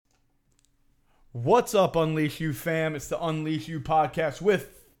What's up, Unleash You fam? It's the Unleash You podcast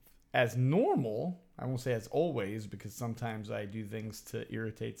with, as normal, I won't say as always because sometimes I do things to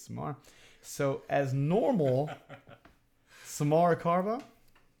irritate Samar. So, as normal, Samar Carva.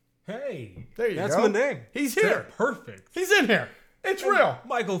 Hey, There you that's go. my name. He's here. Perfect. He's in here. It's real.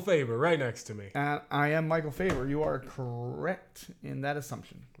 Michael Faber right next to me. And I am Michael Faber. You are correct in that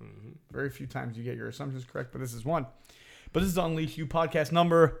assumption. Very few times you get your assumptions correct, but this is one. But this is Unleash You podcast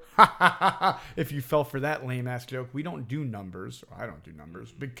number. If you fell for that lame ass joke, we don't do numbers. Or I don't do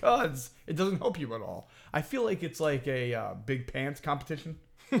numbers because it doesn't help you at all. I feel like it's like a big pants competition.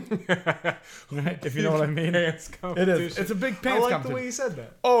 Right? If you know what I mean. Pants It competition. is. It's a big I pants like competition. the way you said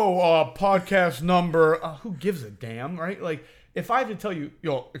that. Oh, podcast number. Who gives a damn, right? Like, if I had to tell you,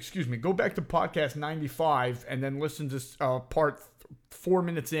 excuse me, go back to podcast 95 and then listen to part 4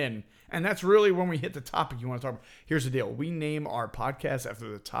 minutes in. And that's really when we hit the topic you want to talk about. Here's the deal. We name our podcast after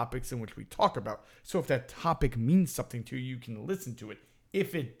the topics in which we talk about. So if that topic means something to you, you can listen to it.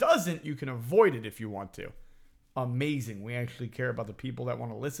 If it doesn't, you can avoid it if you want to. Amazing. We actually care about the people that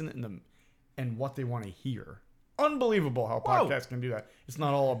want to listen and what they want to hear. Unbelievable how podcasts can do that. It's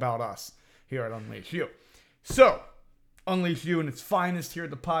not all about us here at Unleash You. So, Unleash You in its finest here at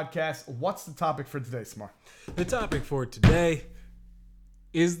the podcast. What's the topic for today, Smar? The topic for today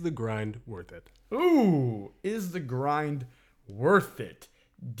is the grind worth it? Ooh, is the grind worth it?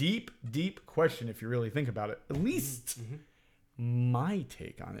 Deep, deep question if you really think about it. At least my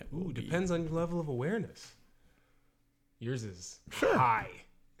take on it. Ooh, depends on your level of awareness. Yours is high.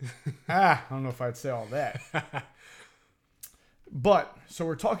 I don't know if I'd say all that. But, so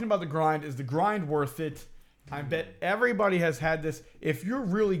we're talking about the grind. Is the grind worth it? I bet everybody has had this. If you're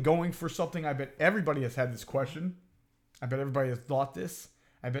really going for something, I bet everybody has had this question. I bet everybody has thought this.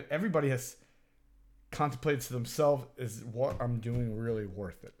 I bet everybody has contemplated to themselves, is what I'm doing really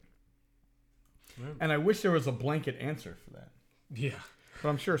worth it? Right. And I wish there was a blanket answer for that. Yeah. But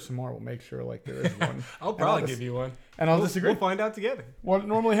I'm sure Samar will make sure like there is one. I'll probably give you one. And I'll We'll disagree. find out together. What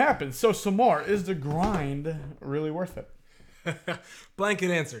normally happens. So Samar, is the grind really worth it?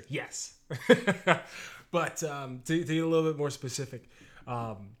 Blanket answer, yes. But to get a little bit more specific,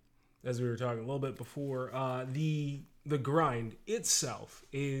 as we were talking a little bit before, the grind itself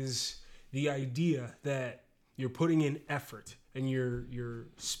is the idea that you're putting in effort and you're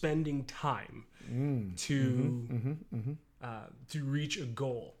spending time to reach a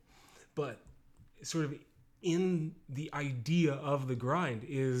goal. But sort of in the idea of the grind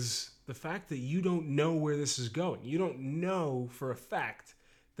is the fact that you don't know where this is going. You don't know for a fact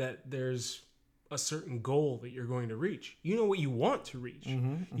that there's a certain goal that you're going to reach. You know what you want to reach.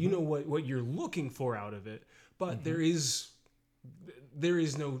 You know what you're looking for out of it, but there is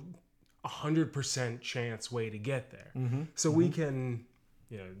no 100% chance way to get there. So we can,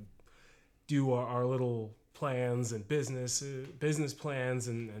 do our little plans and business plans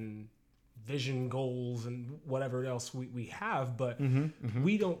and vision goals and whatever else we have, but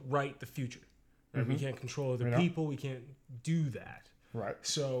we don't write the future. Right? We can't control other people. We can't do that. Right.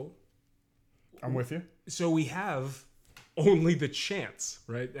 So I'm with you. So we have only the chance,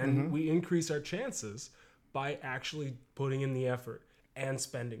 right? And we increase our chances by actually putting in the effort and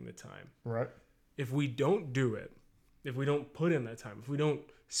spending the time. Right. If we don't do it, if we don't put in that time, if we don't,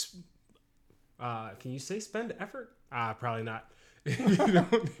 can you say spend effort? Probably not.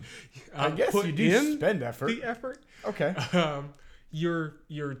 I guess you do spend effort. The effort. Okay.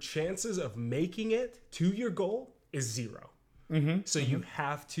 Your chances of making it to your goal is zero. So you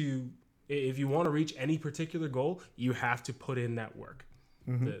have to, if you want to reach any particular goal, you have to put in that work,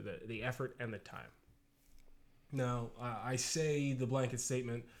 the effort and the time. Now, I say the blanket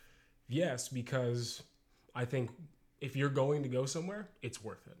statement, yes, because I think if you're going to go somewhere, it's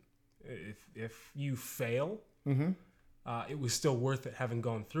worth it. If you fail, it was still worth it having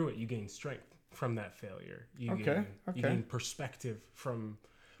gone through it. You gain strength from that failure. You gain perspective from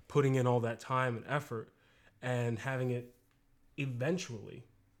putting in all that time and effort and having it eventually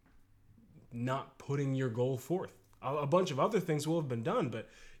not putting your goal forth. A bunch of other things will have been done, but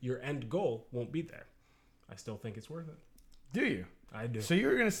your end goal won't be there. I still think it's worth it. Do you? I do. So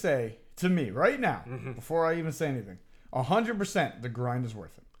you're going to say to me right now, before I even say anything, 100% the grind is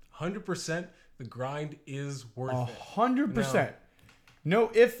worth it. 100% the grind is worth it. 100%. No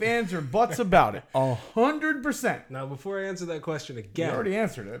ifs, ands, or buts about it. 100%. Now, before I answer that question You again, already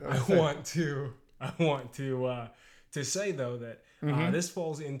answered it. I want to say though that this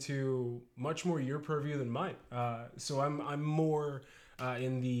falls into much more your purview than mine. So I'm more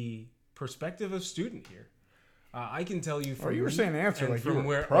in the perspective of student here. I can tell you from you were saying answer like you from were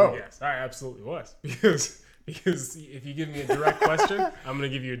where pro. Oh, yes, I absolutely was because Because if you give me a direct question, I'm going to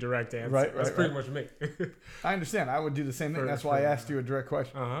give you a direct answer. Right, That's right, pretty much me. I understand. I would do the same thing. That's why I asked you a direct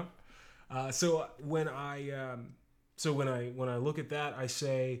question. So when I look at that, I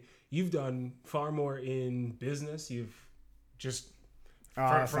say you've done far more in business. You've just,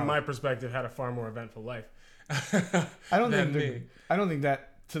 from my perspective, had a far more eventful life. I don't think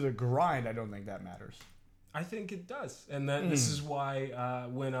that to the grind. I don't think that matters. I think it does, and that this is why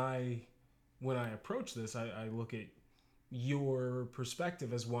when I approach this, I look at your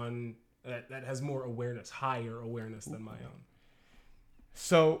perspective as one that has more awareness, higher awareness than my own.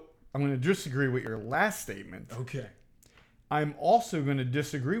 So I'm going to disagree with your last statement. Okay. I'm also going to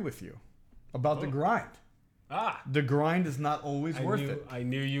disagree with you about the grind. The grind is not always worth it. I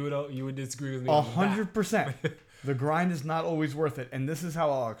knew you would disagree with me. 100%. The grind is not always worth it, and this is how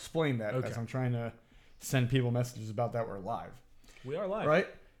I'll explain that as I'm trying to send people messages about that we're live. We are live, right?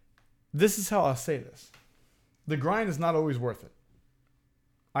 This is how I'll say this: the grind is not always worth it.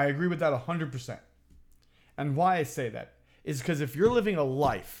 I agree with that 100%. And why I say that is because if you're living a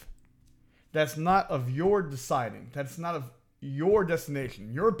life that's not of your deciding, that's not of your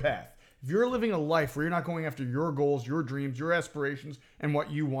destination, your path. If you're living a life where you're not going after your goals, your dreams, your aspirations, and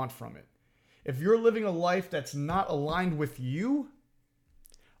what you want from it. If you're living a life that's not aligned with you,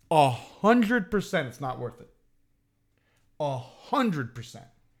 100% it's not worth it. 100%.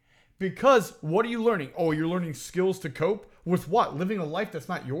 Because what are you learning? Oh, you're learning skills to cope with what? Living a life that's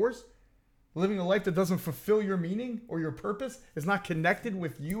not yours? Living a life that doesn't fulfill your meaning or your purpose? Is not connected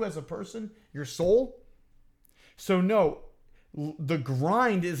with you as a person, your soul? So no, the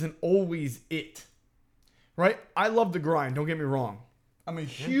grind isn't always it, right? I love the grind. Don't get me wrong. I'm a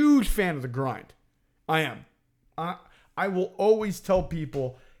huge fan of the grind. I am. I will always tell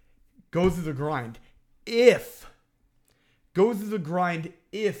people, go through the grind if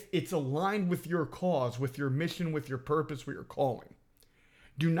it's aligned with your cause, with your mission, with your purpose, with your calling.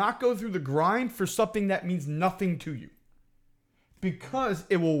 Do not go through the grind for something that means nothing to you, because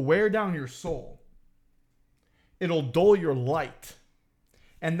it will wear down your soul. It'll dull your light.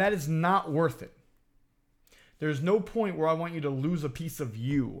 And that is not worth it. There's no point where I want you to lose a piece of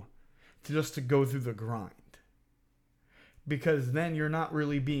you to go through the grind. Because then you're not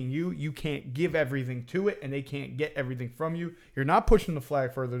really being you. You can't give everything to it, and they can't get everything from you. You're not pushing the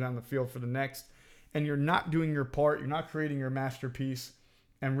flag further down the field for the next. And you're not doing your part. You're not creating your masterpiece.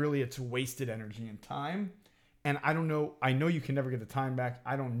 And really, it's wasted energy and time. And I don't know. I know you can never get the time back.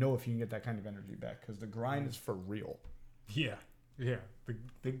 I don't know if you can get that kind of energy back, because the grind is for real. Yeah.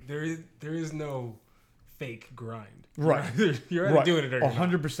 There is no fake grind. Right. You're either doing it or you're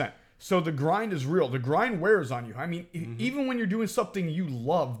 100%. not. So the grind is real. The grind wears on you. I mean, even when you're doing something you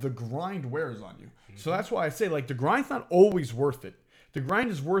love, the grind wears on you. So that's why I say, like, the grind's not always worth it. The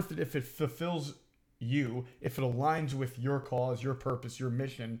grind is worth it if it fulfills you, if it aligns with your cause, your purpose, your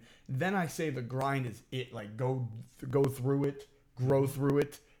mission. Then I say the grind is it. Like, go through it, grow through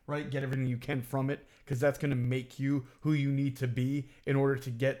it, right? Get everything you can from it, because that's going to make you who you need to be in order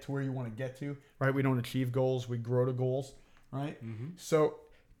to get to where you want to get to, right? We don't achieve goals, we grow to goals, right? So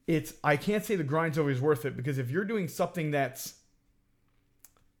I can't say the grind's always worth it, because if you're doing something that's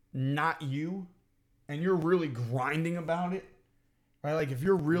not you and you're really grinding about it, right? Like, if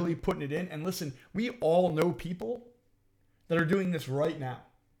you're really putting it in, and listen, we all know people that are doing this right now.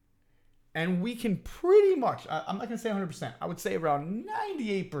 And we can pretty much, I'm not going to say 100%, I would say around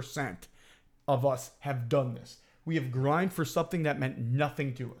 98% of us have done this. We have grind for something that meant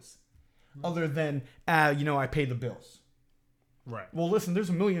nothing to us, other than, I pay the bills. Right. Well, listen, there's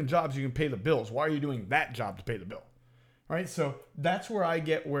a million jobs you can pay the bills. Why are you doing that job to pay the bill? Right? So that's where I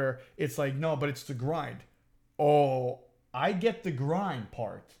get where it's like, no, but it's the grind. Oh, I get the grind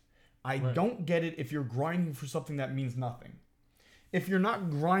part. I don't get it if you're grinding for something that means nothing. If you're not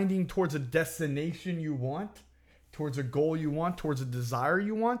grinding towards a destination you want, towards a goal you want, towards a desire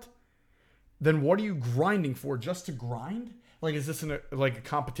you want, then what are you grinding for? Just to grind? Like, is this like a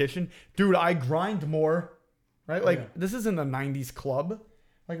competition? Dude, I grind more, right? Like, this isn't a 90s club.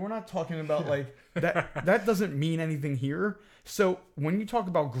 Like, we're not talking about like that. That doesn't mean anything here. So when you talk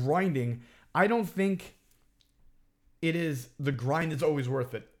about grinding, I don't think the grind is always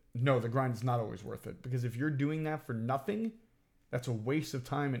worth it. No, the grind is not always worth it, because if you're doing that for nothing, that's a waste of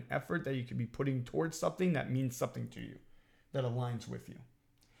time and effort that you could be putting towards something that means something to you, that aligns with you.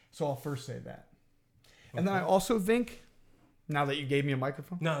 So I'll first say that. Okay. And then I also think, now that you gave me a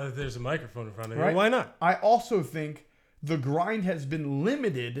microphone. Now that there's a microphone in front of you, right? Why not? I also think the grind has been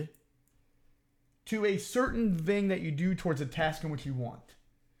limited to a certain thing that you do towards a task in which you want.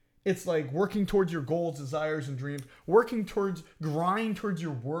 It's like working towards your goals, desires, and dreams, grind towards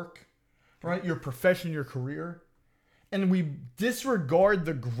your work, right? Your profession, your career. And we disregard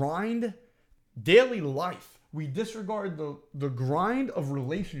the grind, daily life. We disregard the grind of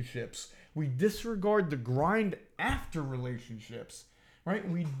relationships. We disregard the grind after relationships, right?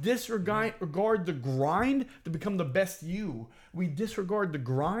 We disregard the grind to become the best you. We disregard the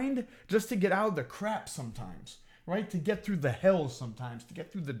grind just to get out of the crap sometimes, right? To get through the hell sometimes, to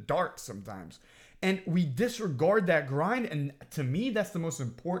get through the dark sometimes. And we disregard that grind. And to me, that's the most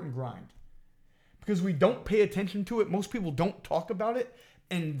important grind. Because we don't pay attention to it. Most people don't talk about it.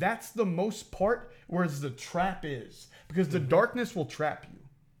 And that's the most part where the trap is. Because the darkness will trap you.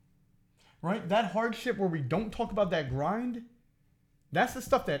 Right? That hardship where we don't talk about that grind, that's the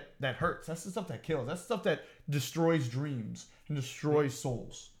stuff that hurts. That's the stuff that kills. That's the stuff that destroys dreams and destroys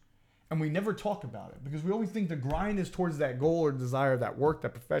souls. And we never talk about it because we always think the grind is towards that goal or desire, that work,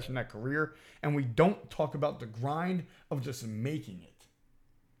 that profession, that career. And we don't talk about the grind of just making it.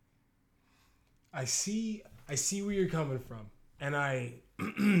 I see where you're coming from. And I,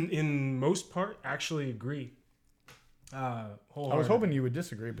 in most part, actually agree. I was hoping you would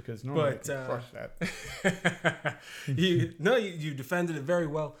disagree because normally I can crush that. You defended it very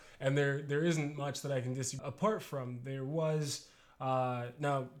well, and there isn't much that I can disagree. Apart from there was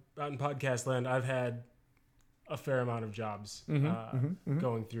now out in podcast land, I've had a fair amount of jobs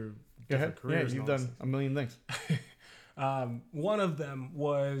going through different careers. Yeah, you've done a million things. One of them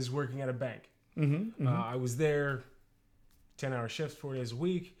was working at a bank. I was there 10-hour shifts, 4 days a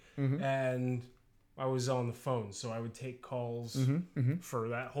week, and I was on the phone, so I would take calls for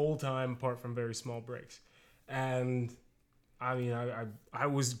that whole time, apart from very small breaks. And I mean, I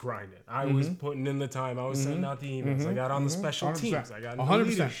was grinding. I was putting in the time. I was sending out the emails. I got on the special 100%. teams. I got into 100%.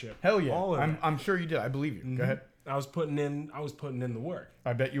 leadership. Hell yeah! All of that. I'm sure you did. I believe you. Go ahead. I was putting in the work,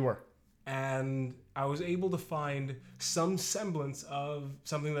 I bet you were. and I was able to find some semblance of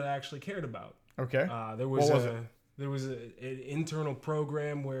something that I actually cared about. Okay. There was an internal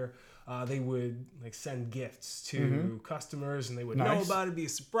program where they would like send gifts to customers, and they would know about it, be a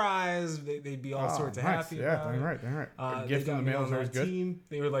surprise. They'd be all sorts of happy about it. Right. A They gift got in the me mail on is always that good. team.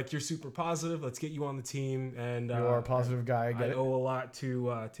 They were like, "You're super positive. Let's get you on the team." And You are a positive guy. I get I it. owe a lot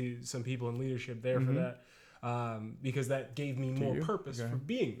to some people in leadership there for that. Because that gave me more purpose for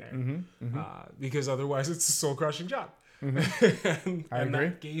being there. Because otherwise, it's a soul crushing job. and agree.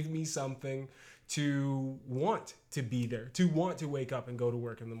 that gave me something to want to be there, to want to wake up and go to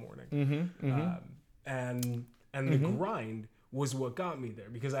work in the morning. And the grind was what got me there,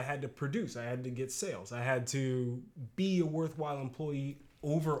 because I had to produce, I had to get sales, I had to be a worthwhile employee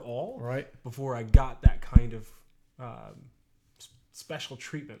overall, Right. before I got that kind of special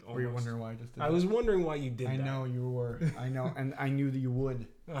treatment. Almost. Were you wondering why I just did I that? was wondering why you did that. I know you were. I know, and I knew that you would.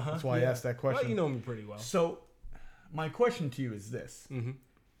 That's why I asked that question. Well, you know me pretty well. So, my question to you is this.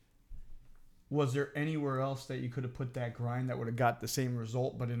 Was there anywhere else that you could have put that grind that would have got the same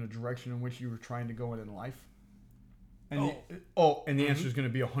result, but in a direction in which you were trying to go in life? And the answer is going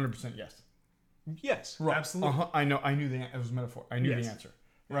to be 100% yes. Yes, Right. absolutely. I know. I knew it was a metaphor. I knew the answer.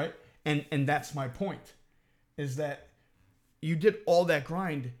 Right. And that's my point, is that you did all that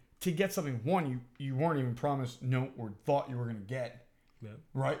grind to get something. One, you weren't even promised, or thought you were going to get. Yeah.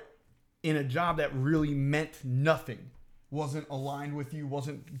 Right. In a job that really meant nothing. Wasn't aligned with you,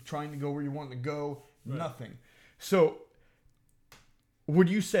 wasn't trying to go where you wanted to go, nothing. So, would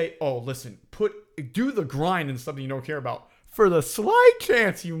you say, oh, listen, do the grind in something you don't care about for the slight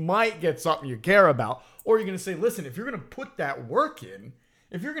chance you might get something you care about? Or you're going to say, listen, if you're going to put that work in,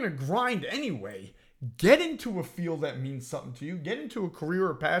 if you're going to grind anyway, get into a field that means something to you, get into a career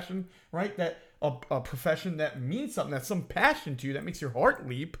or passion, right? That a profession that means something, that's some passion to you, that makes your heart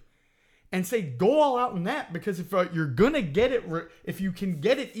leap. And say, go all out in that, because if you're going to get it, if you can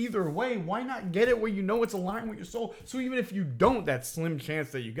get it either way, why not get it where you know it's aligned with your soul? So even if you don't, that slim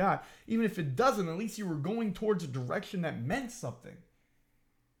chance that you got, even if it doesn't, at least you were going towards a direction that meant something.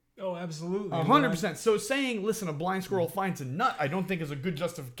 Oh, absolutely. 100%. So saying, listen, a blind squirrel finds a nut, I don't think is a good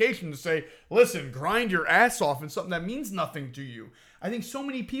justification to say, listen, grind your ass off in something that means nothing to you. I think so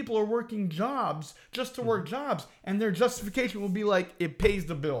many people are working jobs just to work jobs, and their justification will be like, it pays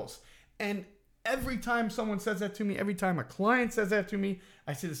the bills. And every time someone says that to me, every time a client says that to me,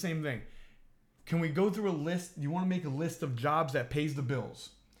 I say the same thing. Can we go through a list? You want to make a list of jobs that pays the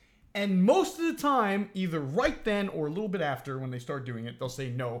bills? And most of the time, either right then or a little bit after when they start doing it, they'll say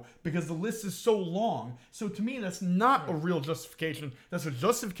no, because the list is so long. So to me, that's not a real justification. That's a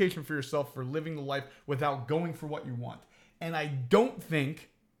justification for yourself for living the life without going for what you want. And I don't think,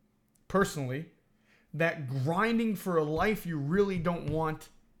 personally, that grinding for a life you really don't want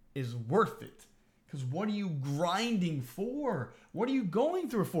is worth it. Because what are you grinding for? What are you going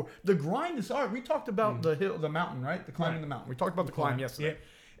through it for? The grind is hard. We talked about the mountain, right? The climbing the mountain. We talked about the climb yesterday. Yeah.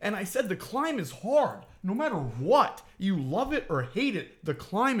 And I said the climb is hard. No matter what, you love it or hate it, the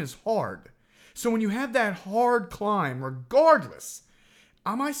climb is hard. So when you have that hard climb, regardless,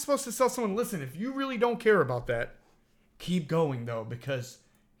 am I supposed to tell someone, listen, if you really don't care about that, keep going though, because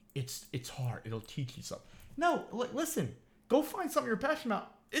it's hard. It'll teach you something. No, listen, go find something you're passionate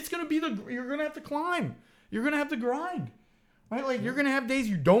about. It's going to be you're going to have to climb. You're going to have to grind. Right? Like, you're going to have days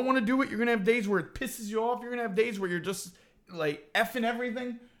you don't want to do it. You're going to have days where it pisses you off. You're going to have days where you're just, like, effing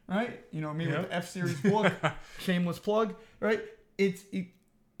everything. Right? You know, me with the F-Series book. Shameless plug. Right?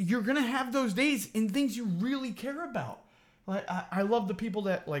 You're going to have those days in things you really care about. Like, I love the people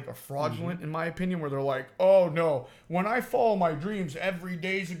that, like, are fraudulent, in my opinion, where they're like, oh, no, when I follow my dreams, every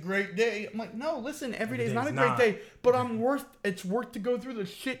day's a great day. I'm like, no, listen, every day's not a great day, but it's worth to go through the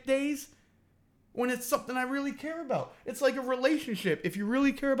shit days when it's something I really care about. It's like a relationship. If you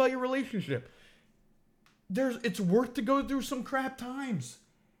really care about your relationship, it's worth to go through some crap times,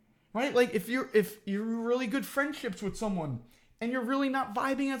 right? Like, if you're really good friendships with someone and you're really not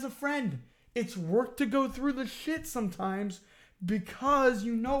vibing as a friend, it's worth to go through the shit sometimes because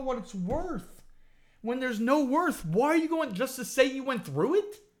you know what it's worth. When there's no worth, why are you going just to say you went through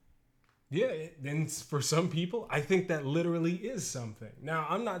it? Yeah, and for some people, I think that literally is something. Now,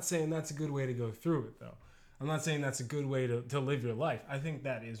 I'm not saying that's a good way to go through it, though. I'm not saying that's a good way to live your life. I think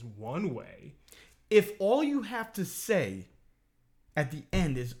that is one way. If all you have to say at the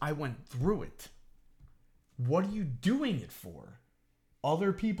end is, I went through it, what are you doing it for?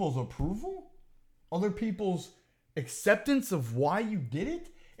 Other people's approval? Other people's acceptance of why you did it?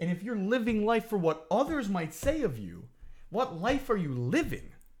 And if you're living life for what others might say of you, what life are you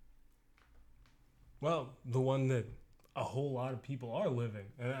living? Well, the one that a whole lot of people are living.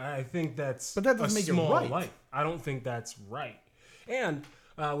 And I think that's but that doesn't make small it right. life. I don't think that's right. And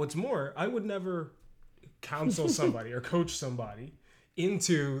what's more, I would never counsel somebody or coach somebody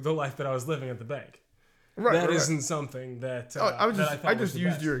into the life that I was living at the bank. Right, that isn't something that I just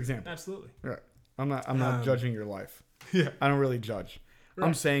used your example. Absolutely. Right. I'm not judging your life. Yeah. I don't really judge. Right.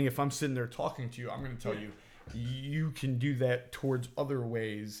 I'm saying if I'm sitting there talking to you, I'm going to tell you, you can do that towards other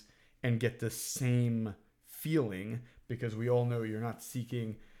ways and get the same feeling, because we all know you're not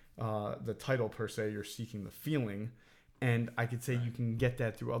seeking the title per se, you're seeking the feeling. And I could say you can get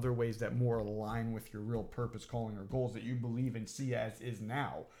that through other ways that more align with your real purpose, calling, or goals that you believe and see as is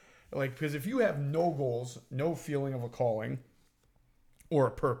now. Like, because if you have no goals, no feeling of a calling or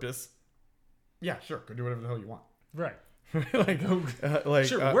a purpose, yeah, sure, go do whatever the hell you want. Right. Work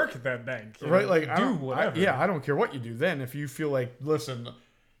at that bank. Right. Like, do whatever. I don't care what you do then. If you feel like, listen,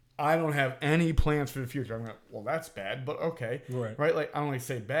 I don't have any plans for the future, I'm like, well, that's bad, but okay. Right. Like, I don't like to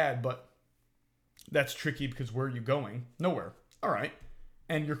say bad, but that's tricky because where are you going? Nowhere. All right.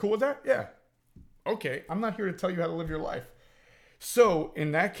 And you're cool with that? Yeah. Okay. I'm not here to tell you how to live your life. So,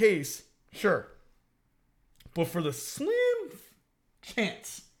 in that case, sure. But for the slim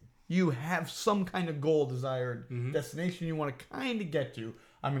chance you have some kind of goal, desired destination you want to kind of get to,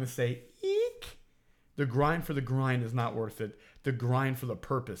 I'm going to say, eek. The grind for the grind is not worth it. The grind for the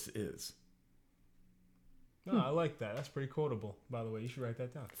purpose is. No, I like that. That's pretty quotable, by the way. You should write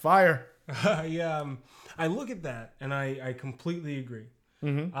that down. Fire. I look at that, and I completely agree.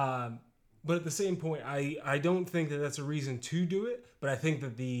 But at the same point, I don't think that that's a reason to do it. But I think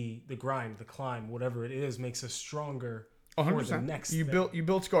that the grind, the climb, whatever it is, makes us stronger 100%. for the next you thing. You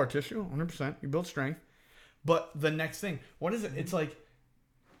build scar tissue, 100%. You build strength. But the next thing, what is it? It's like,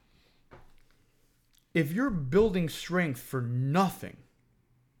 if you're building strength for nothing,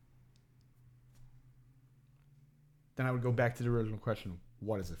 then I would go back to the original question,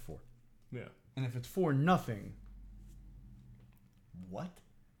 what is it for? Yeah. And if it's for nothing, what?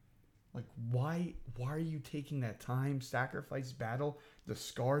 Like, why are you taking that time, sacrifice, battle, the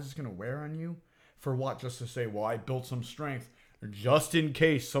scars it's going to wear on you? For what? Just to say, well, I built some strength just in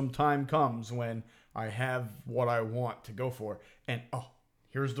case some time comes when I have what I want to go for. And,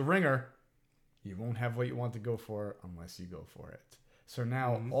 here's the ringer. You won't have what you want to go for unless you go for it. So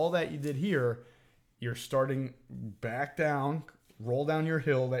now, all that you did here, you're starting back down, roll down your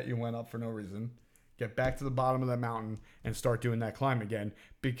hill that you went up for no reason, get back to the bottom of that mountain and start doing that climb again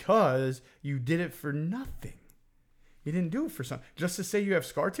because you did it for nothing. You didn't do it for something. Just to say you have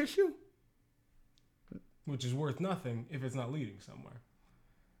scar tissue? Which is worth nothing if it's not leading somewhere.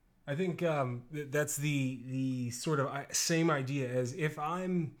 I think that's the sort of same idea as if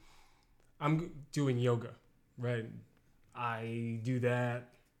I'm doing yoga, right? I do that,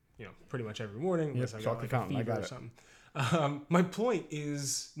 pretty much every morning. Yep, I got like a fever or something. My point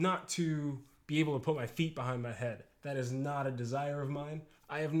is not to be able to put my feet behind my head. That is not a desire of mine.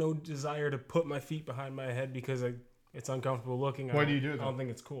 I have no desire to put my feet behind my head because it's uncomfortable looking. Why do you do that? I don't think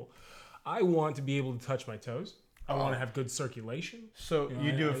it's cool. I want to be able to touch my toes. I want to have good circulation. So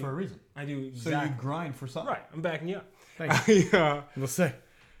you do it for a reason. I do exactly. So you grind for something. Right. I'm backing you up. Thank you. We'll say.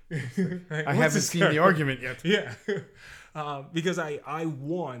 I haven't seen the argument yet. Yeah. Because I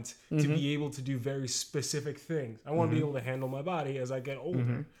want to be able to do very specific things. I want to be able to handle my body as I get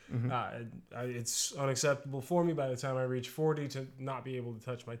older. It's unacceptable for me by the time I reach 40 to not be able to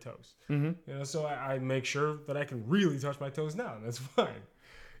touch my toes. You know, so I make sure that I can really touch my toes now, and that's fine.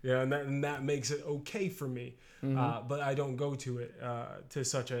 Yeah, and that makes it okay for me. But I don't go to it to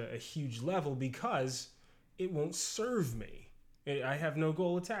such a huge level because it won't serve me. I have no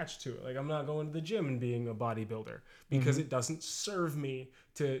goal attached to it. Like, I'm not going to the gym and being a bodybuilder because it doesn't serve me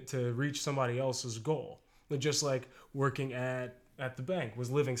to reach somebody else's goal. Just like working at the bank was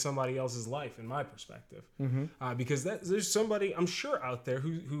living somebody else's life in my perspective. Because there's somebody, I'm sure, out there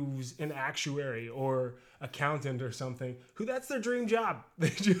who's an actuary or accountant or something who that's their dream job.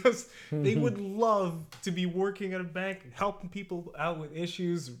 They would love to be working at a bank, helping people out with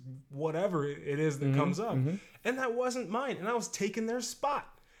issues, whatever it is that comes up. And that wasn't mine. And I was taking their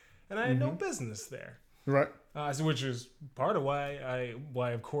spot. And I had no business there. Right. So which is part of why I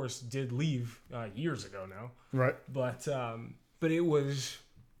of course did leave years ago now. Right. But it was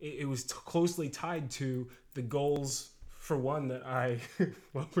closely tied to the goals, for one, that I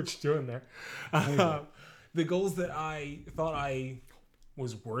what you doing there? The goals that I thought I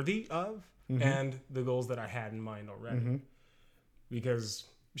was worthy of, and the goals that I had in mind already. Because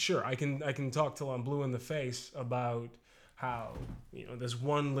sure, I can talk till I'm blue in the face about how, you know, this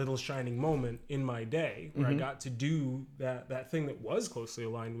one little shining moment in my day where I got to do that thing that was closely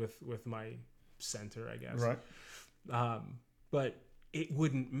aligned with my center, I guess. Right. But it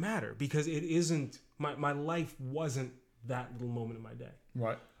wouldn't matter because it isn't, my life wasn't that little moment in my day.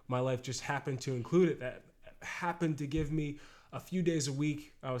 Right. My life just happened to include it. That happened to give me a few days a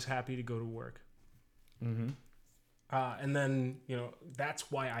week I was happy to go to work. And then, you know,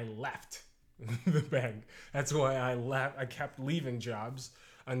 that's why I left the bank. That's why I left. I kept leaving jobs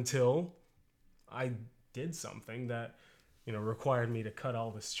until I did something that, you know, required me to cut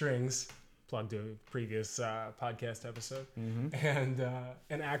all the strings. Plugged a previous podcast episode, and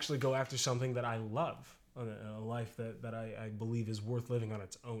actually go after something that I love, a life that I believe is worth living on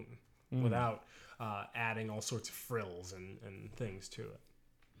its own, without adding all sorts of frills and things to it.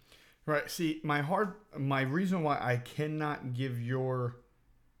 Right. See, my reason why I cannot give your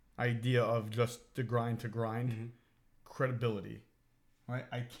idea of just the grind to grind credibility, right?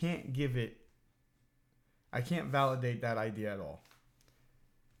 I can't validate that idea at all.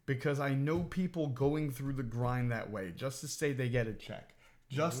 Because I know people going through the grind that way, just to say they get a check,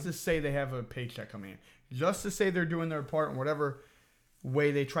 just to say they have a paycheck coming in, just to say they're doing their part in whatever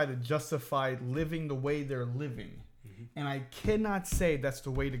way they try to justify living the way they're living. And I cannot say that's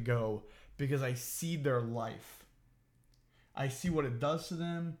the way to go because I see their life. I see what it does to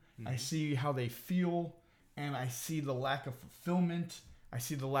them. I see how they feel. And I see the lack of fulfillment. I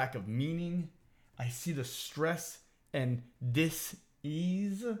see the lack of meaning. I see the stress and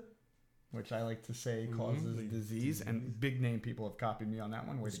dis-ease, which I like to say causes disease. And big name people have copied me on that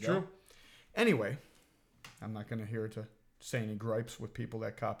one. Way to go. True. Anyway, I'm not going to hear to say any gripes with people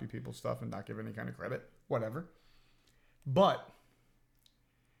that copy people's stuff and not give any kind of credit. Whatever. But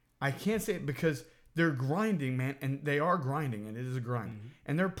I can't say it because they're grinding, man, and they are grinding, and it is a grind.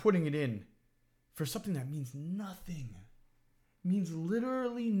 And they're putting it in for something that means nothing. Means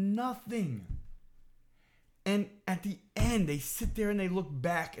literally nothing. And at the end, they sit there and they look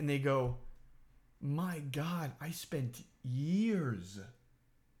back and they go, my God, I spent years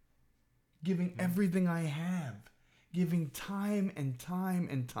giving everything I have, giving time and time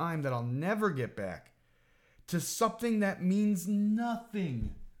and time that I'll never get back to something that means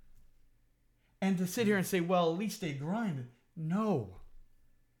nothing. And to sit here and say, well, at least they grinded. No.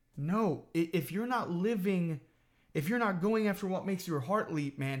 If you're not living, if you're not going after what makes your heart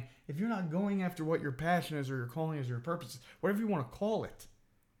leap, man, if you're not going after what your passion is or your calling is or your purpose is, whatever you want to call it,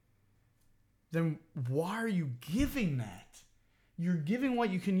 then why are you giving that? You're giving what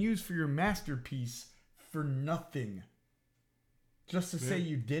you can use for your masterpiece for nothing. Just to say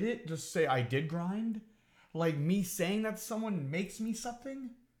you did it? Just to say I did grind? Like me saying that to someone makes me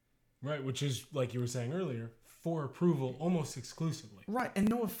something? Right, which is, like you were saying earlier, for approval almost exclusively. Right, and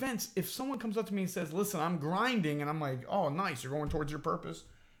no offense, if someone comes up to me and says, listen, I'm grinding, and I'm like, oh, nice, you're going towards your purpose.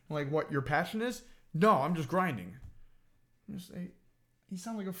 Like, what your passion is? No, I'm just grinding. I'm just say, you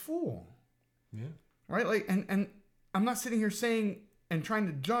sound like a fool. Yeah. Right, like, and I'm not sitting here saying and trying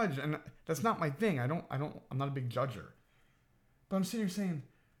to judge, and that's not my thing. I'm not a big judger. But I'm sitting here saying,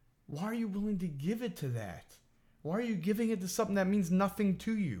 why are you willing to give it to that? Why are you giving it to something that means nothing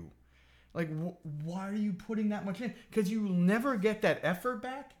to you? Like, why are you putting that much in? Because you'll never get that effort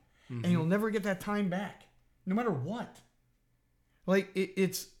back, and you'll never get that time back, no matter what. Like,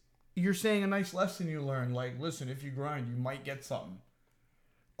 it's you're saying a nice lesson you learned. Like, listen, if you grind, you might get something.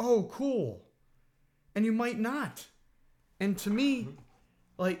 Oh, cool. And you might not. And to me,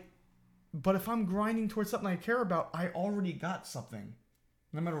 like, but if I'm grinding towards something I care about, I already got something.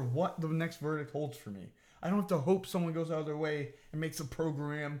 No matter what the next verdict holds for me. I don't have to hope someone goes out of their way and makes a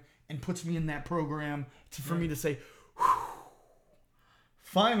program and puts me in that program for me to say,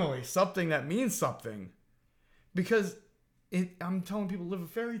 finally, something that means something. Because I'm telling people live a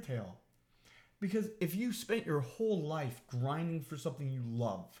fairy tale. Because if you spent your whole life grinding for something you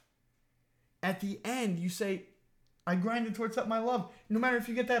love, at the end you say, I grinded towards something I love, no matter if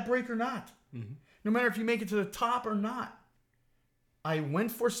you get that break or not. Mm-hmm. No matter if you make it to the top or not. I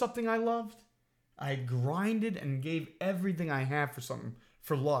went for something I loved. I grinded and gave everything I have for something,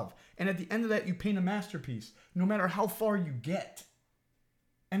 for love. And at the end of that, you paint a masterpiece, no matter how far you get.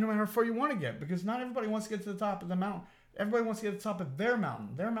 And no matter how far you want to get, because not everybody wants to get to the top of the mountain. Everybody wants to get to the top of their mountain.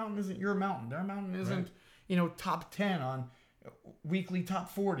 Their mountain isn't your mountain. Their mountain isn't, top 10 on weekly top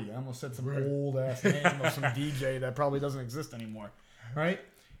 40. I almost said some old ass name of some DJ that probably doesn't exist anymore. Right?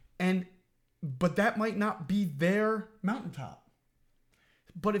 But that might not be their mountaintop.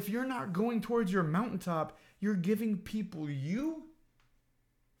 But if you're not going towards your mountaintop, you're giving people you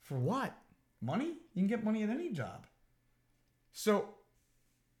for what? Money? You can get money at any job. So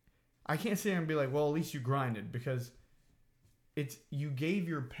I can't sit here and be like, well, at least you grinded, because it's you gave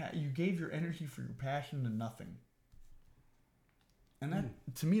your energy for your passion to nothing. And that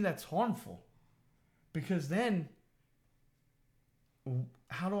to me, that's harmful. Because then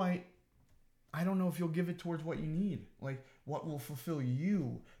how do I don't know if you'll give it towards what you need. Like, what will fulfill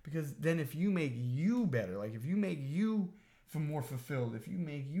you? Because then if you make you better, like if you make you feel more fulfilled, if you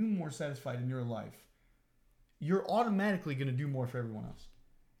make you more satisfied in your life, you're automatically going to do more for everyone else,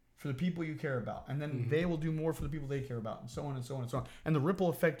 for the people you care about. And then they will do more for the people they care about, and so on and so on and so on. And the ripple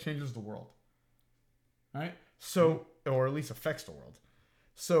effect changes the world. Right? So, or at least affects the world.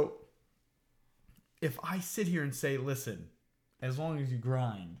 So, if I sit here and say, listen, as long as you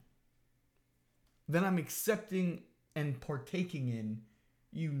grind, then I'm accepting and partaking in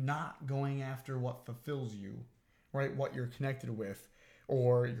you not going after what fulfills you, right? What you're connected with,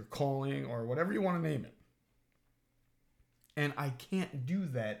 or your calling, or whatever you want to name it. And I can't do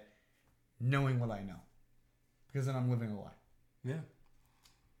that knowing what I know, because then I'm living a lie. Yeah.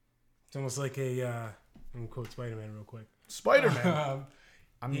 It's almost like I'm going to quote Spider-Man real quick. Spider-Man?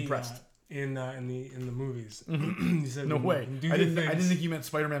 I'm impressed. In the movies. You said no way. I didn't think you meant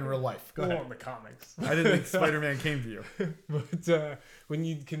Spider-Man in real life. Go ahead. In the comics. I didn't think Spider-Man came to you. But when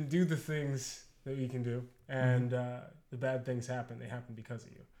you can do the things that you can do, and the bad things happen, they happen because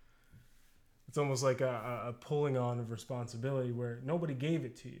of you. It's almost like a pulling on of responsibility where nobody gave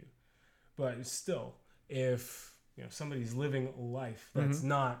it to you. But still, if somebody's living a life that's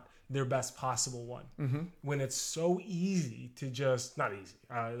not their best possible one, when it's so easy to just not easy,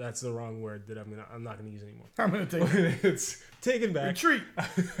 that's the wrong word that I'm not going to use anymore. I'm going to take it. It's taken back. Retreat.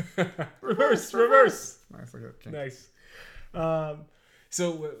 reverse. Nice. Okay. Nice.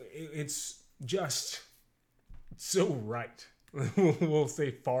 So it's just so right. We'll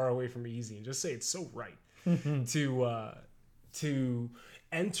say far away from easy and just say it's so right to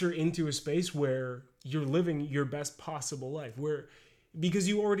enter into a space where you're living your best possible life, because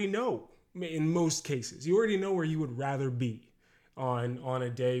you already know, in most cases, you already know where you would rather be on a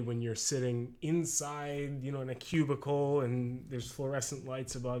day when you're sitting inside, in a cubicle and there's fluorescent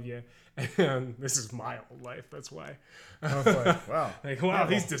lights above you. And this is my old life. That's why. I was like, wow. Wow,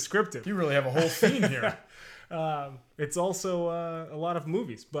 he's descriptive. You really have a whole scene here. It's also a lot of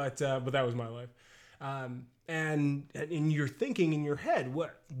movies, but that was my life. And you're thinking in your head,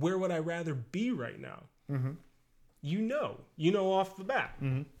 where would I rather be right now? Mm-hmm. You know off the bat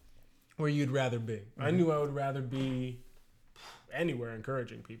where you'd rather be. Mm-hmm. I knew I would rather be anywhere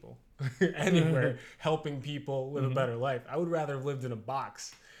encouraging people, anywhere helping people live a better life. I would rather have lived in a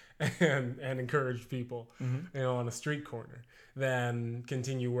box and encouraged people, on a street corner than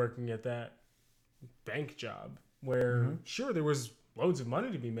continue working at that bank job where sure, there was loads of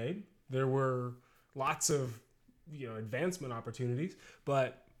money to be made. There were lots of, advancement opportunities,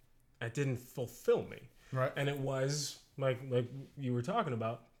 but it didn't fulfill me. Right. And it was like you were talking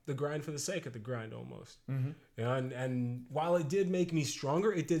about, the grind for the sake of the grind almost. And while it did make me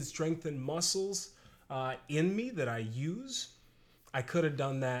stronger, it did strengthen muscles in me that I use. I could have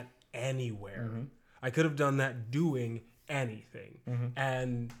done that anywhere. Mm-hmm. I could have done that doing anything.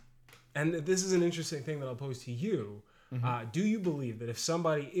 And this is an interesting thing that I'll pose to you. Do you believe that if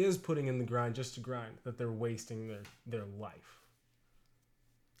somebody is putting in the grind just to grind, that they're wasting their life?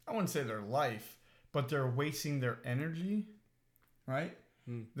 I wouldn't say their life, but they're wasting their energy, right?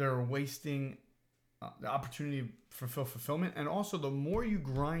 They're wasting the opportunity to fulfill fulfillment. And also, the more you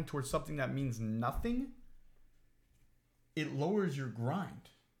grind towards something that means nothing, it lowers your grind.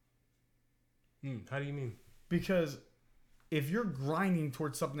 How do you mean? Because if you're grinding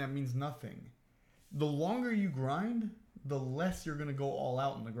towards something that means nothing, the longer you grind, the less you're going to go all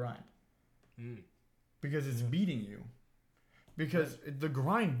out in the grind. Because it's beating you. Because the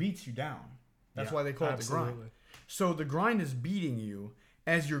grind beats you down. That's why they call it the grind. So the grind is beating you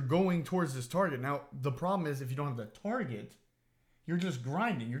as you're going towards this target. Now, the problem is if you don't have the target, you're just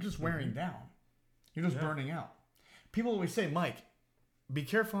grinding. You're just wearing down. You're just burning out. People always say, Mike, be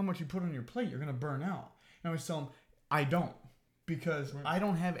careful how much you put on your plate. You're going to burn out. And I always tell them, I don't. Because I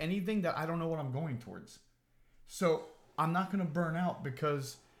don't have anything that I don't know what I'm going towards. So I'm not going to burn out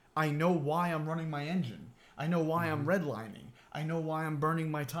because I know why I'm running my engine. I know why I'm redlining. I know why I'm burning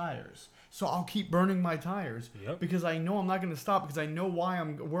my tires. So I'll keep burning my tires because I know I'm not going to stop because I know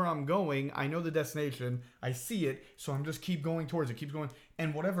where I'm going. I know the destination. I see it. So I'm just keep going towards it. Keep going.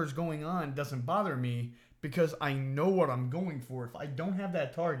 And whatever's going on doesn't bother me because I know what I'm going for. If I don't have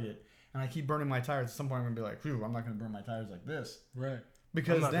that target and I keep burning my tires, at some point I'm going to be like, phew, I'm not going to burn my tires like this. Right.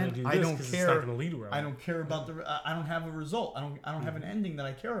 Because then I don't care. It's not gonna lead where I don't care about I don't have a result. I don't have an ending that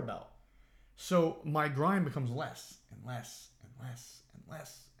I care about. So my grind becomes less and less and less and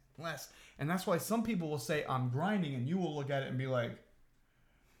less and less. And that's why some people will say I'm grinding, and you will look at it and be like,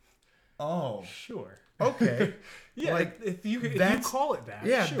 "Oh, sure, okay, yeah." Like, if you call it that,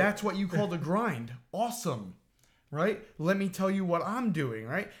 yeah, sure. That's what you call the grind. Awesome, right? Let me tell you what I'm doing,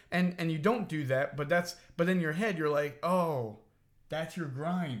 right? And you don't do that, but in your head you're like, "Oh, that's your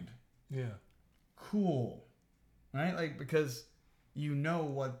grind." Yeah, cool, right? Like because you know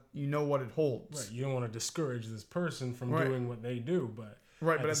what it holds. Right. You don't want to discourage this person from doing what they do, but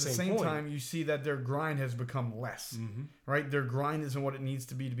but at the same time, you see that their grind has become less, right? Their grind isn't what it needs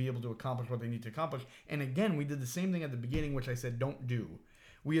to be able to accomplish what they need to accomplish. And again, we did the same thing at the beginning, which I said don't do.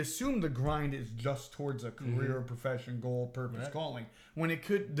 We assume the grind is just towards a career, profession, goal, purpose, calling. When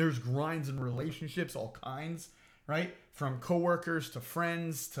there's grinds in relationships, all kinds, right? From coworkers to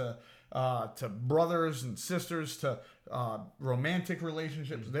friends to brothers and sisters to romantic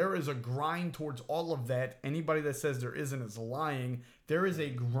relationships. There is a grind towards all of that. Anybody that says there isn't is lying. There is a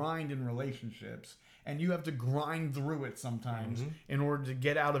grind in relationships, and you have to grind through it sometimes in order to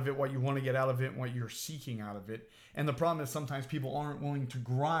get out of it what you want to get out of it and what you're seeking out of it. And the problem is sometimes people aren't willing to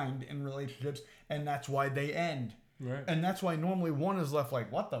grind in relationships, and that's why they end. Right. And that's why normally one is left like,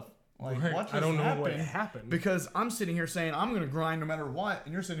 what the what just I don't know happened? what happened. Because I'm sitting here saying I'm going to grind no matter what,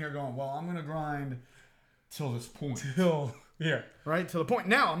 and you're sitting here going, well, I'm going to grind till this point. Right? To the point.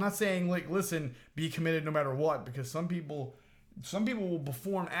 Now, I'm not saying, like, listen, be committed no matter what, because some people will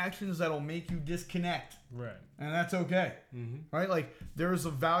perform actions that'll make you disconnect. Right. And that's okay. Right? Like, there's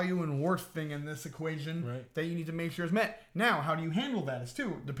a value and worth thing in this equation that you need to make sure is met. Now, how do you handle that is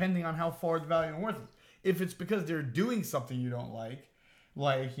too, depending on how far the value and worth is. If it's because they're doing something you don't like,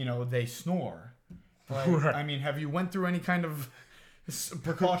 they snore. Right? I mean, have you went through any kind of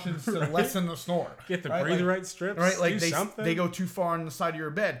precautions to lessen the snore? Get the breathe right strips. Right? Like something. they go too far on the side of your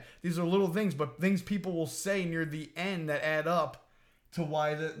bed. These are little things, but things people will say near the end that add up to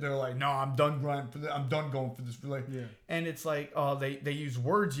why they're like, no, I'm done grinding for this. I'm done going for this. And it's like, oh, they use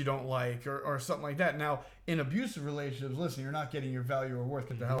words you don't like or something like that. Now, in abusive relationships, listen, you're not getting your value or worth.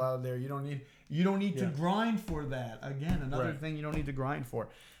 Get the hell out of there. You don't need to grind for that. Again, another thing you don't need to grind for.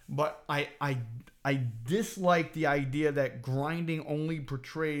 But I dislike the idea that grinding only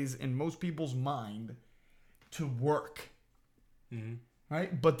portrays in most people's mind to work.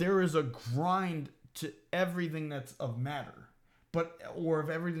 Right? But there is a grind to everything that's of matter. Or of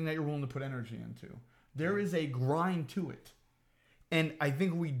everything that you're willing to put energy into. There is a grind to it. And I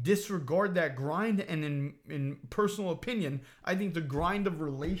think we disregard that grind. And in personal opinion, I think the grind of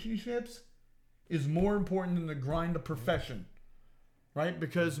relationships is more important than the grind of profession. Right?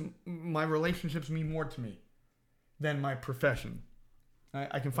 Because my relationships mean more to me than my profession.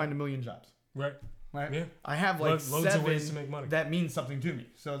 I can find a million jobs. Right. Yeah. I have loads 7 of ways to make money that mean something to me.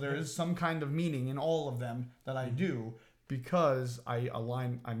 So there is some kind of meaning in all of them that I do. Because I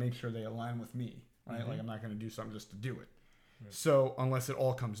make sure they align with me, right? Like I'm not going to do something just to do it. So unless it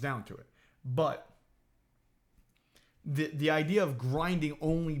all comes down to it. But the idea of grinding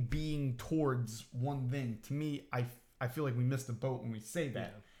only being towards one thing, to me, I feel like we missed the boat when we say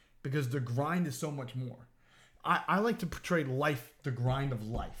that because the grind is so much more. I like to portray life, the grind of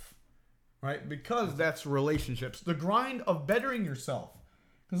life, right? Because that's relationships, the grind of bettering yourself.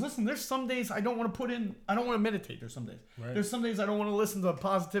 Because listen, there's some days I don't want to I don't want to meditate. There's some days. Right. There's some days I don't want to listen to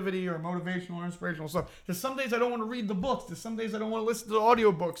positivity or motivational or inspirational stuff. There's some days I don't want to read the books. There's some days I don't want to listen to the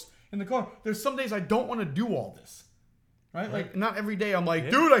audiobooks in the car. There's some days I don't want to do all this. Right? Like, not every day I'm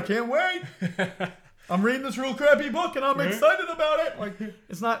like, dude, I can't wait. I'm reading this real crappy book and I'm excited about it. Like,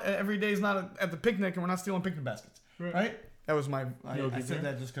 it's not, every day is not at the picnic and we're not stealing picnic baskets. Right? That was I said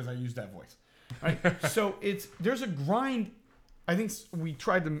that just because I used that voice. Right? So there's a grind. I think we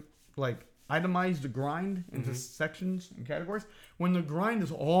tried to like itemize the grind into sections and categories when the grind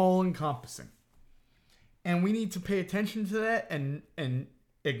is all encompassing. And we need to pay attention to that and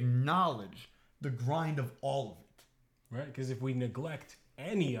acknowledge the grind of all of it. Right? Because if we neglect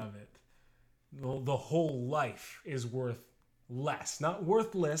any of it, the whole life is worth less. Not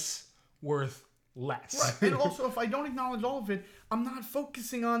worthless, worth less. Right. And also, if I don't acknowledge all of it, I'm not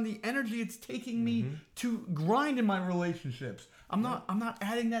focusing on the energy it's taking me to grind in my relationships. I'm not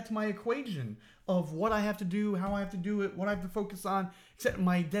adding that to my equation of what I have to do, how I have to do it, what I have to focus on, except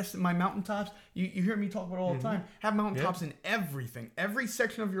my mountaintops. You hear me talk about it all the time. Have mountaintops in everything. Every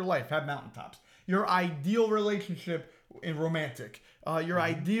section of your life, have mountaintops. Your ideal relationship in romantic, your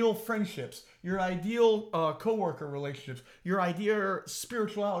ideal friendships, your ideal coworker relationships, your ideal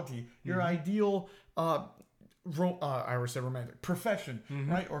spirituality, your ideal I already said romantic profession,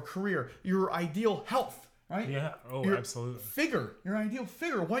 right, or career, your ideal health, right? Yeah. Oh, your absolutely. Figure, your ideal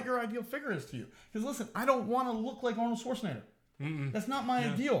figure, what your ideal figure is to you. Because listen, I don't want to look like Arnold Schwarzenegger. That's not my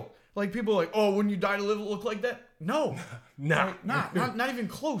ideal. Like people are like, oh, when you die to live, it look like that. No, like, not even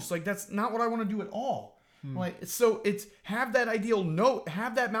close. Like that's not what I want to do at all. Like so, it's have that ideal,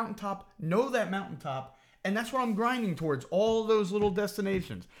 have that mountaintop, know that mountaintop, and that's what I'm grinding towards. All those little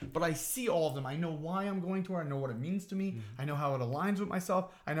destinations, but I see all of them. I know why I'm going to. I know what it means to me. I know how it aligns with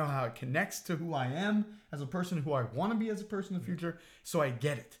myself. I know how it connects to who I am as a person, who I want to be as a person in the future. So I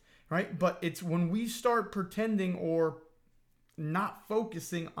get it, right? But it's when we start pretending or not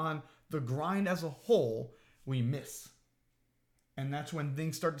focusing on the grind as a whole, we miss. And that's when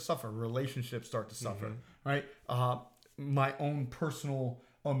things start to suffer. Relationships start to suffer, right? My own personal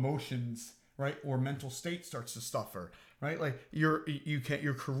emotions, right, or mental state starts to suffer, right? Like your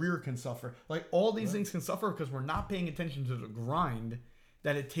career can suffer. Like all these things can suffer because we're not paying attention to the grind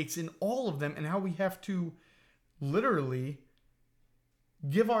that it takes in all of them and how we have to literally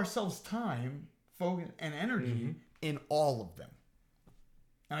give ourselves time, focus, and energy in all of them.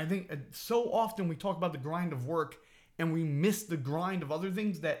 And I think so often we talk about the grind of work and we miss the grind of other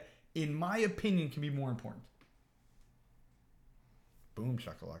things that, in my opinion, can be more important. Boom,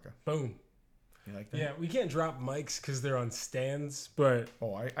 shakalaka. Boom. You like that? Yeah, we can't drop mics because they're on stands, but...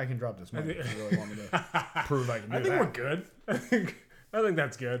 Oh, I can drop this mic if you really want me to prove I can do that. I think we're good. I think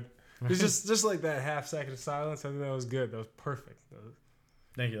that's good. It's just like that half second of silence. I think that was good. That was perfect.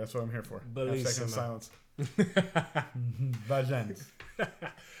 Thank you. That's what I'm here for. Bellissimo. Half second of silence. Vagens.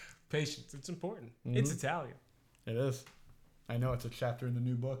 Patience. It's important. It's Italian. It is. I know it's a chapter in the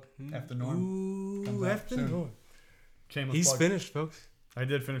new book. F the Norm. Ooh, F the Norm. Shameless He's plug. finished, folks. I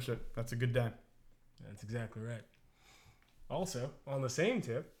did finish it. That's a good day. That's exactly right. Also, on the same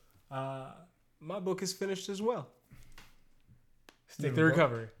tip, my book is finished as well. Stick to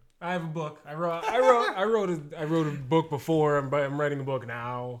Recovery. I have a book. I wrote a book before. I'm writing a book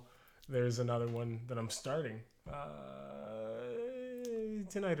now. There's another one that I'm starting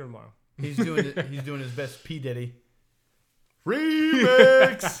tonight or tomorrow. He's doing his best P Diddy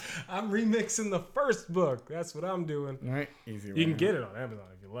remix. I'm remixing the first book. That's what I'm doing. All right, easy. You can get it on Amazon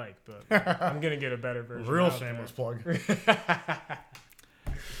if you like, but I'm gonna get a better version. Real shameless plug.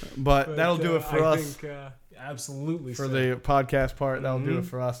 But that'll do it for us. Think, absolutely. For the podcast part, that'll do it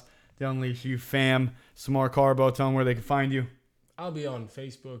for us. The Unleash You fam. Samar Carbo, tell them where they can find you. I'll be on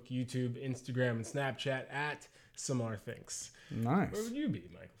Facebook, YouTube, Instagram, and Snapchat at Samar Thinks. Nice. Where would you be,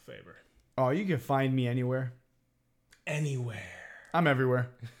 Michael Faber? Oh, you can find me anywhere. Anywhere. I'm everywhere.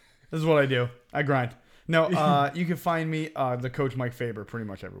 This is what I do. I grind. No, you can find me, the Coach Mike Faber, pretty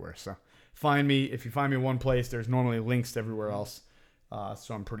much everywhere. So find me. If you find me in one place, there's normally links to everywhere else.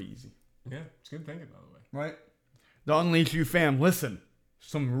 So I'm pretty easy. Yeah, it's good thinking, by the way. Right? The Unleash You fam. Listen,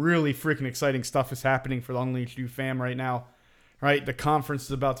 some really freaking exciting stuff is happening for the Unleash You fam right now. Right, the conference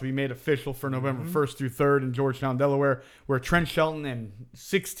is about to be made official for November 1st through 3rd in Georgetown, Delaware, where Trent Shelton and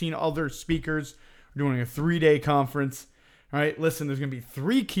 16 other speakers are doing a 3-day conference. All right, listen, there's going to be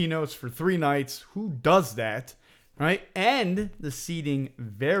 3 keynotes for 3 nights. Who does that? Right? And the seating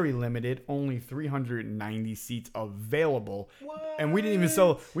very limited, only 390 seats available. What? And we didn't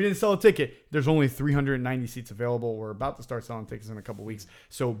sell a ticket. There's only 390 seats available. We're about to start selling tickets in a couple weeks.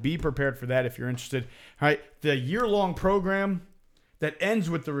 So be prepared for that if you're interested. All right, the year-long program that ends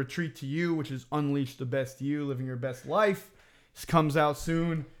with the Retreat to You, which is Unleash the Best You, Living Your Best Life, comes out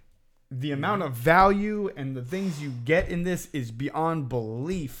soon. The amount of value and the things you get in this is beyond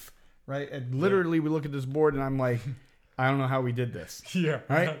belief. Right, and literally we look at this board and I'm like, I don't know how we did this. Yeah.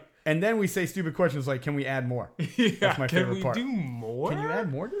 Right, and then we say stupid questions like, "Can we add more?" Yeah. That's my favorite part. Can we do more? Can you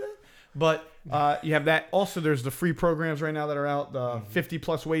add more to that? But you have that. Also, there's the free programs right now that are out. The 50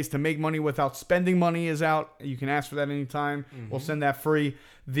 plus ways to make money without spending money is out. You can ask for that anytime. We'll send that free.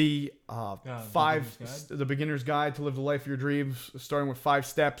 The the beginner's guide to live the life of your dreams, starting with 5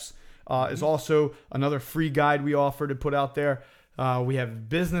 steps, is also another free guide we offer to put out there. We have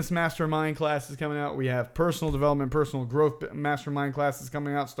business mastermind classes coming out. We have personal development, personal growth mastermind classes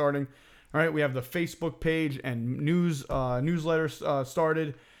coming out starting. All right, we have the Facebook page and newsletters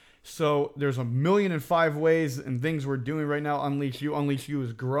started. So there's 1,000,005 ways and things we're doing right now. Unleash You. Unleash You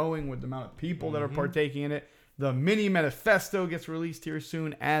is growing with the amount of people that are partaking in it. The mini manifesto gets released here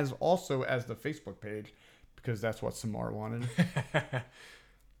soon, as also as the Facebook page, because that's what Samar wanted.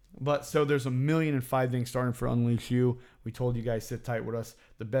 But so there's 1,000,005 things starting for Unleash You. We told you guys sit tight with us.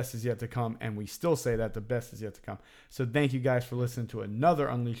 The best is yet to come, and we still say that the best is yet to come. So thank you guys for listening to another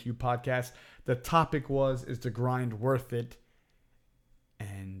Unleash You podcast. The topic is the grind worth it?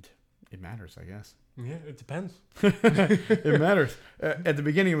 And it matters, I guess. Yeah, it depends. It matters. At the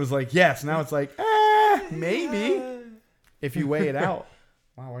beginning, it was like, yes. Now it's like, maybe. If you weigh it out.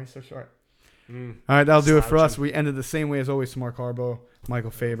 Wow, why are you so short? All right, that'll do it for us. We ended the same way as always. Samar Carbo,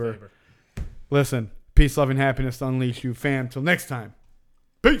 Michael Faber. Listen, peace, love, and happiness to Unleash You, fam. Till next time.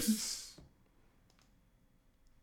 Peace.